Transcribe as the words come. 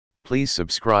Please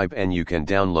subscribe and you can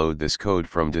download this code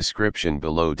from description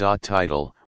below.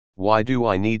 Title: Why do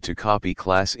I need to copy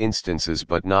class instances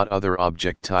but not other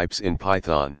object types in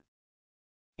Python?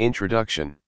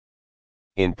 Introduction.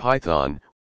 In Python,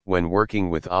 when working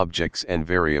with objects and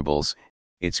variables,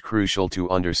 it's crucial to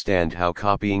understand how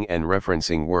copying and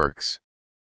referencing works.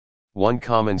 One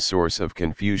common source of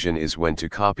confusion is when to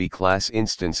copy class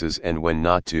instances and when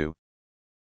not to.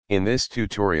 In this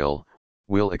tutorial,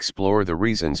 we'll explore the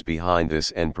reasons behind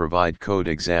this and provide code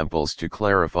examples to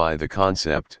clarify the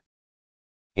concept.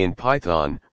 In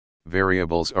Python,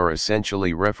 variables are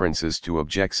essentially references to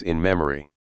objects in memory.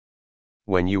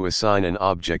 When you assign an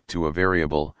object to a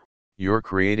variable, you're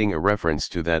creating a reference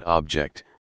to that object,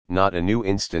 not a new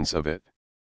instance of it.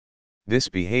 This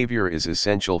behavior is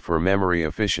essential for memory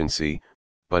efficiency,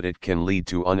 but it can lead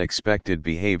to unexpected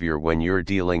behavior when you're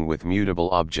dealing with mutable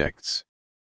objects.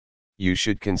 You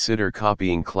should consider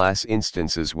copying class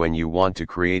instances when you want to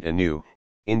create a new,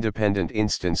 independent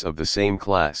instance of the same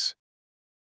class.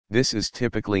 This is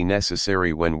typically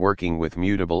necessary when working with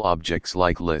mutable objects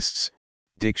like lists,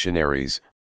 dictionaries,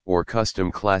 or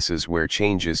custom classes where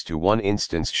changes to one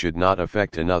instance should not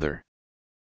affect another.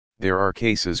 There are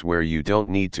cases where you don't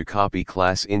need to copy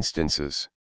class instances.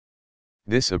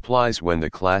 This applies when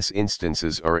the class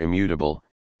instances are immutable,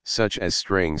 such as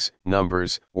strings,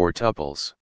 numbers, or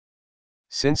tuples.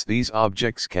 Since these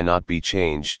objects cannot be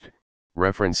changed,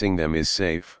 referencing them is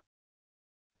safe.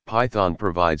 Python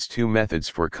provides two methods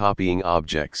for copying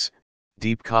objects: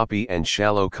 deep copy and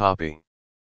shallow copy.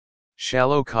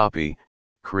 Shallow copy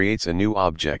creates a new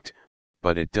object,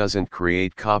 but it doesn't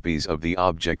create copies of the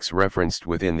objects referenced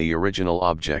within the original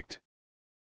object.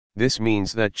 This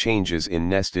means that changes in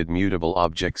nested mutable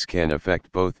objects can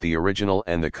affect both the original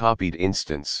and the copied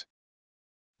instance.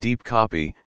 Deep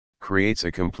copy creates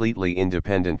a completely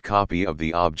independent copy of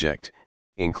the object,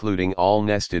 including all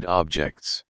nested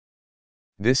objects.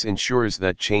 This ensures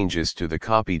that changes to the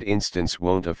copied instance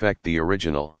won't affect the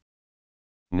original.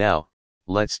 Now,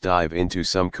 let's dive into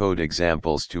some code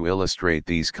examples to illustrate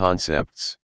these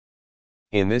concepts.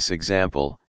 In this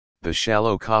example, the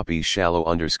shallow copy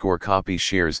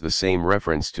shares the same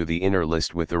reference to the inner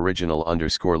list with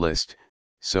original_list,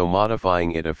 so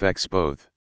modifying it affects both.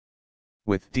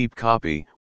 With deep copy,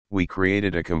 we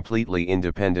created a completely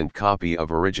independent copy of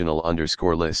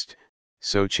original_list,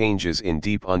 so changes in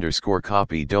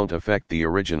deep_copy don't affect the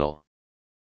original.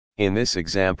 In this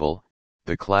example,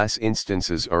 the class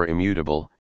instances are immutable,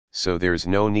 so there's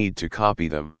no need to copy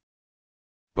them.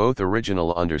 Both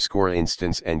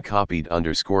original_instance and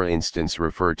copied_instance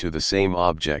refer to the same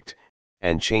object,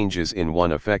 and changes in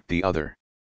one affect the other.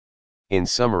 In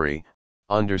summary,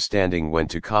 understanding when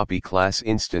to copy class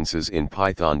instances in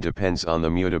Python depends on the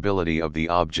mutability of the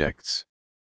objects.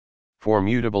 For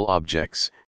mutable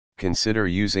objects, consider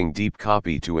using deep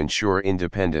copy to ensure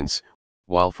independence,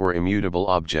 while for immutable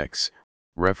objects,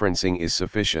 referencing is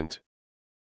sufficient.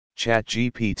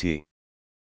 ChatGPT